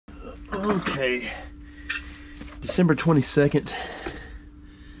Okay, December 22nd,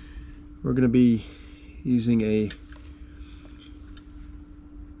 we're going to be using a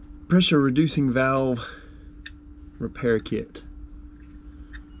pressure reducing valve repair kit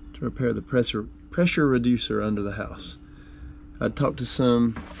to repair the pressure reducer under the house. I talked to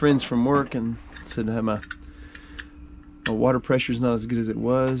some friends from work and said my water pressure is not as good as it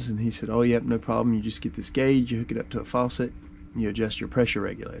was, and he said, oh yep, no problem, you just get this gauge, you hook it up to a faucet, you adjust your pressure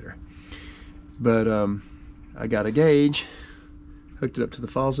regulator. But I got a gauge, hooked it up to the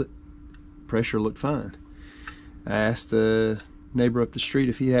faucet, pressure looked fine. I asked a neighbor up the street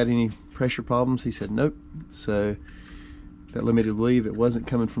if he had any pressure problems. He said nope. So that led me to believe it wasn't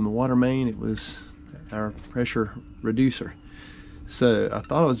coming from the water main, it was our pressure reducer. So I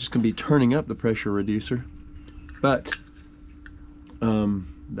thought I was just going to be turning up the pressure reducer, but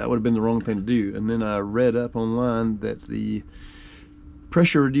that would have been the wrong thing to do. And then I read up online that the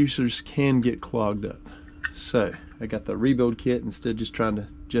pressure reducers can get clogged up. So I got the rebuild kit instead of just trying to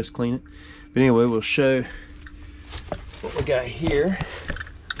just clean it. But anyway, we'll show what we got here.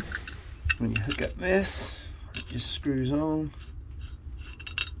 When you hook up this, it just screws on.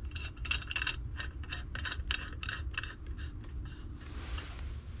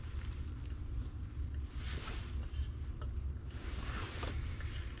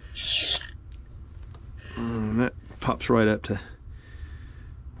 And that pops right up to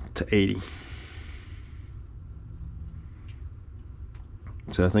 80.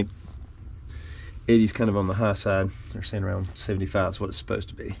 So I think 80 is kind of on the high side. They're saying around 75 is what it's supposed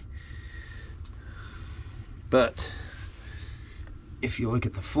to be. But if you look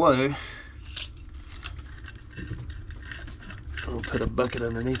at the flow, I'll put a bucket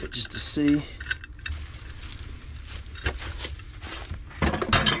underneath it just to see.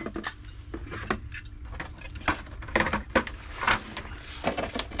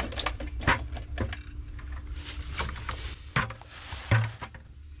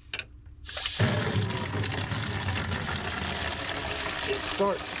 It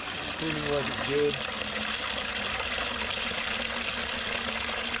starts seeming like it's good.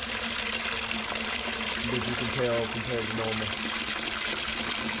 But you can tell compared to normal,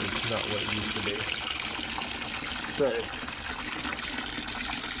 it's not what it used to be. So,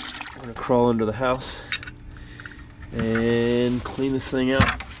 I'm going to crawl under the house and clean this thing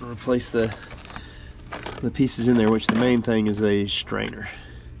out and replace the pieces in there, which the main thing is a strainer.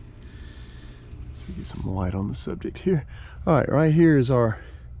 Let's get some light on the subject here. Alright, right here is our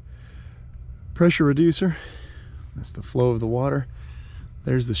pressure reducer. That's the flow of the water.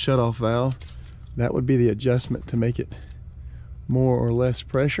 There's the shutoff valve. That would be the adjustment to make it more or less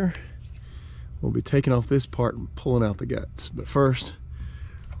pressure. We'll be taking off this part and pulling out the guts. But first,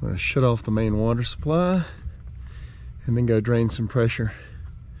 I'm going to shut off the main water supply and then go drain some pressure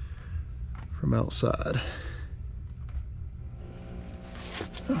from outside.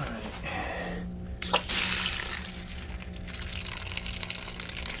 All right.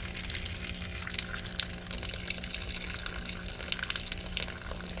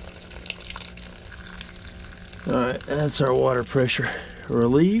 Alright, that's our water pressure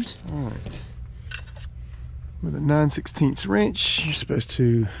relieved. Alright. With a 9/16 wrench, you're supposed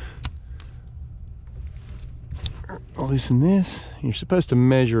to loosen this. You're supposed to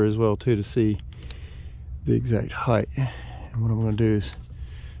measure as well too to see the exact height. And what I'm going to do is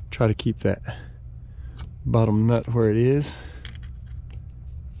try to keep that bottom nut where it is.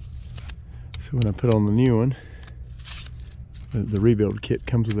 So when I put on the new one, the rebuild kit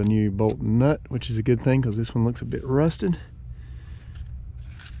comes with a new bolt and nut, which is a good thing because this one looks a bit rusted.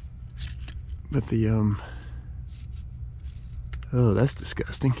 But the oh, that's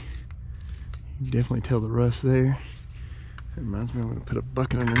disgusting. You can definitely tell the rust there. That reminds me, I'm going to put a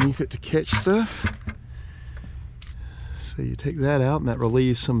bucket underneath it to catch stuff. So you take that out and that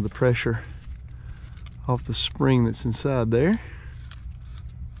relieves some of the pressure off the spring that's inside there.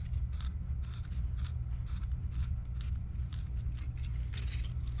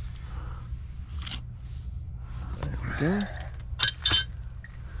 There we go.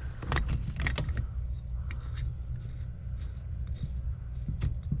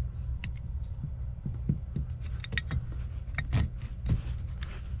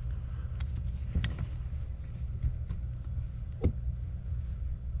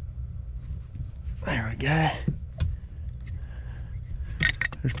 There we go.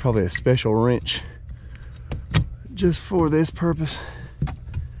 There's probably a special wrench just for this purpose.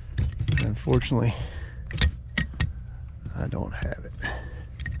 Unfortunately, I don't have it.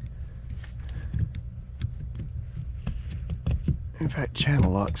 In fact,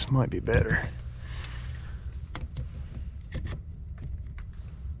 channel locks might be better.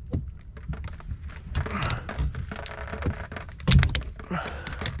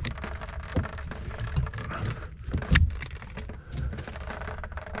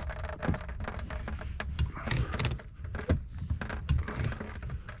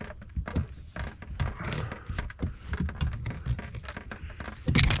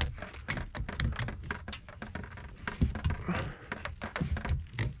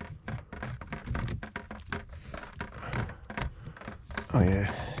 Oh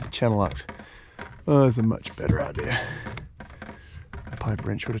yeah, channel locks. Oh, that's a much better idea. A pipe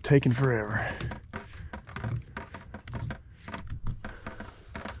wrench would have taken forever.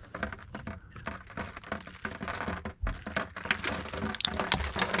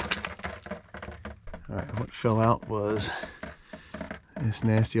 All right, what fell out was this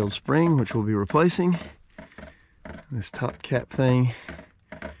nasty old spring, which we'll be replacing. This top cap thing.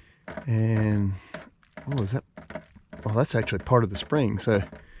 And what was that? Well, that's actually part of the spring. So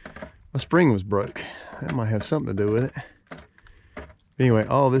my spring was broke. That might have something to do with it. But anyway,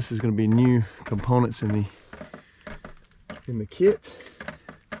 all this is going to be new components in the kit.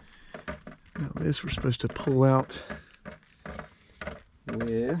 Now this we're supposed to pull out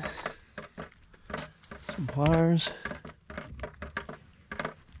with some pliers.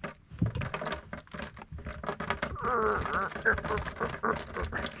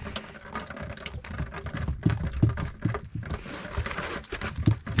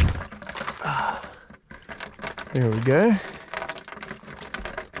 There we go.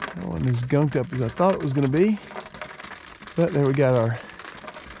 That wasn't as gunked up as I thought it was going to be. But there we got our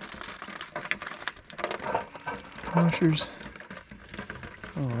washers.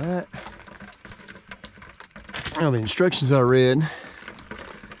 All that. Now the instructions I read.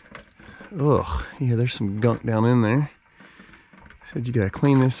 Ugh, yeah, there's some gunk down in there. Said you gotta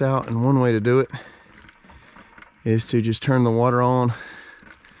clean this out, and one way to do it is to just turn the water on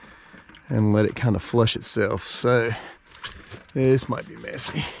and let it kind of flush itself. So this might be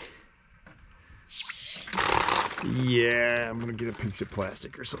messy. Yeah, I'm gonna get a piece of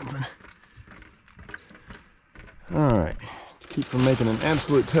plastic or something. All right, to keep from making an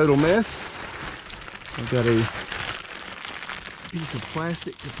absolute total mess, I've got a piece of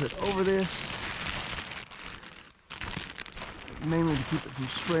plastic to put over this, mainly to keep it from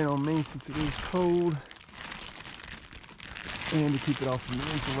spraying on me since it is cold, and to keep it off from the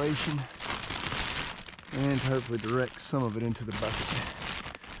insulation, and to hopefully direct some of it into the bucket.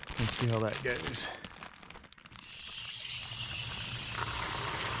 Let's see how that goes.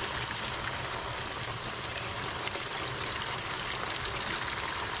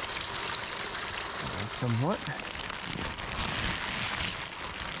 Somewhat.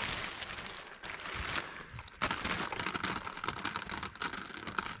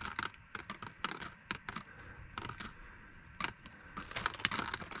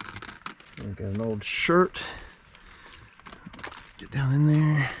 I've got an old shirt. Get down in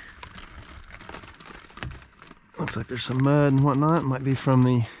there. Looks like there's some mud and whatnot. It might be from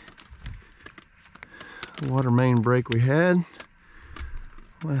the water main break we had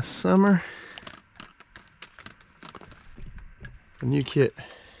last summer. The new kit,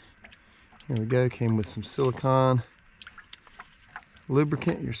 here we go, came with some silicone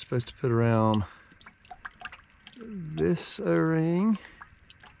lubricant. You're supposed to put around this O-ring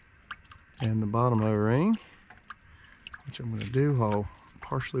and the bottom O-ring, which I'm going to do while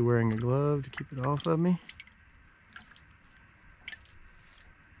partially wearing a glove to keep it off of me.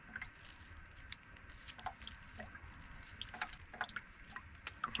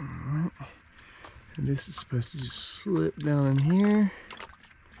 Alright, and this is supposed to just slip down in here.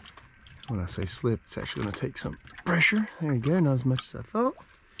 When I say slip, it's actually going to take some pressure. There you go, not as much as I thought.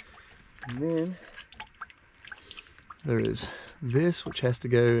 And then there is this, which has to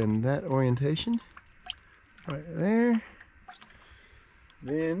go in that orientation right there.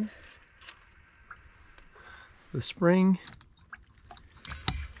 Then the spring,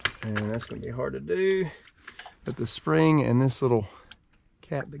 and that's going to be hard to do, but the spring and this little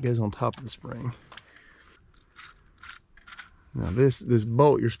cap that goes on top of the spring. Now this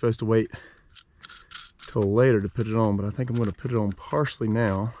bolt, you're supposed to wait till later to put it on, but I think I'm going to put it on partially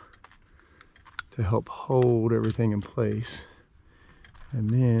now to help hold everything in place. And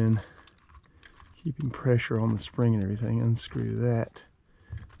then, keeping pressure on the spring and everything, unscrew that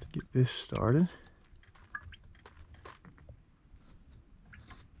to get this started.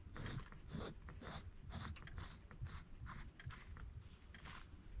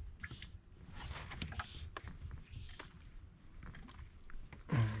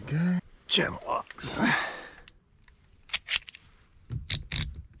 There we go. Channel locks.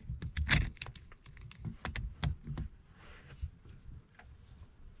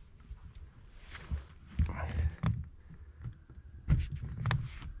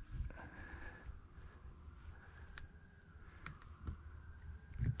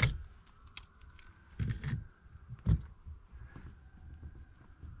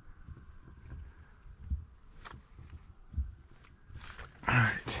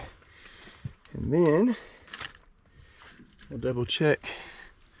 Alright, and then we'll double check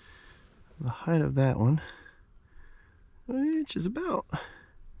the height of that one. wrench is about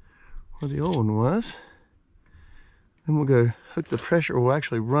where the old one was. Then we'll go hook the pressure. We'll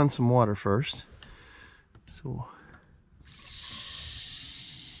actually run some water first. So we'll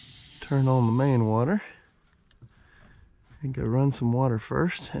turn on the main water and go run some water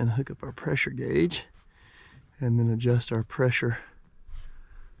first and hook up our pressure gauge, and then adjust our pressure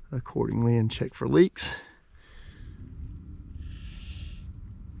accordingly and check for leaks.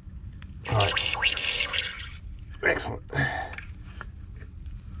 All right, excellent.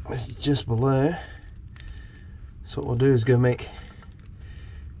 This is just below. So what we'll do is go make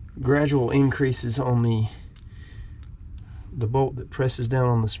gradual increases on the bolt that presses down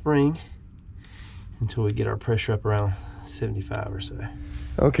on the spring until we get our pressure up around 75 or so.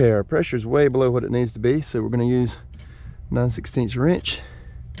 Okay, our pressure is way below what it needs to be, so we're going to use 9/16 wrench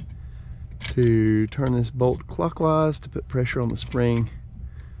to turn this bolt clockwise to put pressure on the spring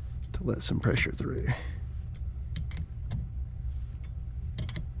to let some pressure through.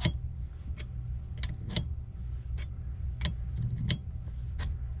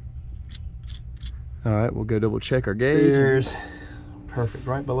 All right, we'll go double check our gauge. There's perfect,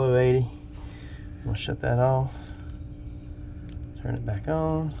 right below 80. We'll shut that off. Turn it back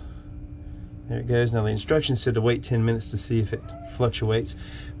on. There it goes. Now the instructions said to wait 10 minutes to see if it fluctuates,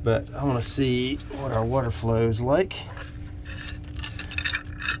 but I want to see what our water flow is like.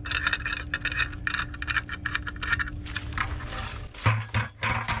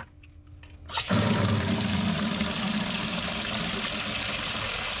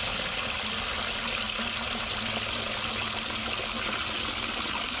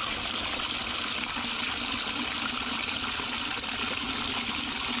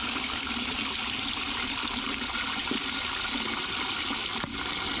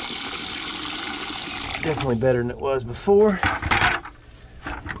 Definitely better than it was before.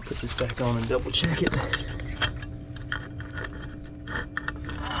 Put this back on and double check it.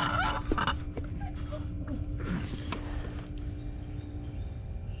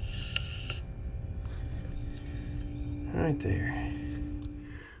 Right there.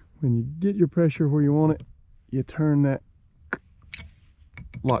 When you get your pressure where you want it, you turn that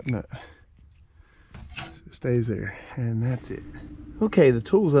lock nut. So it stays there, and that's it. Okay, the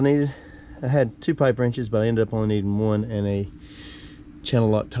tools I needed. I had 2 pipe wrenches, but I ended up only needing 1 and a channel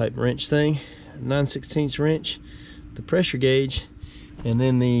lock type wrench thing. 9/16 wrench, the pressure gauge, and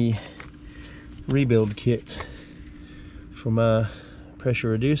then the rebuild kit for my pressure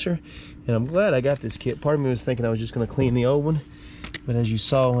reducer. And I'm glad I got this kit. Part of me was thinking I was just going to clean the old one, but as you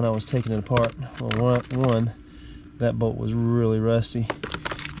saw when I was taking it apart, well, one, that bolt was really rusty,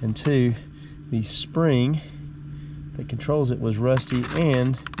 and 2, the spring that controls it was rusty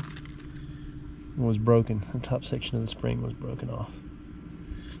and was broken. The top section of the spring was broken off.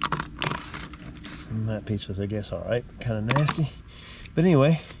 And that piece was, I guess, all right, kind of nasty. But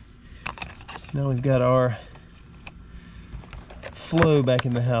anyway, now we've got our flow back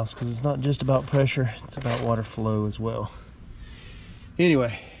in the house, because it's not just about pressure, it's about water flow as well.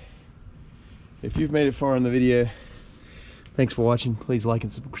 Anyway, if you've made it far in the video, thanks for watching. Please like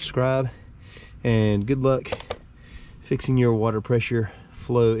and subscribe, and good luck fixing your water pressure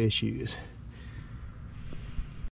flow issues.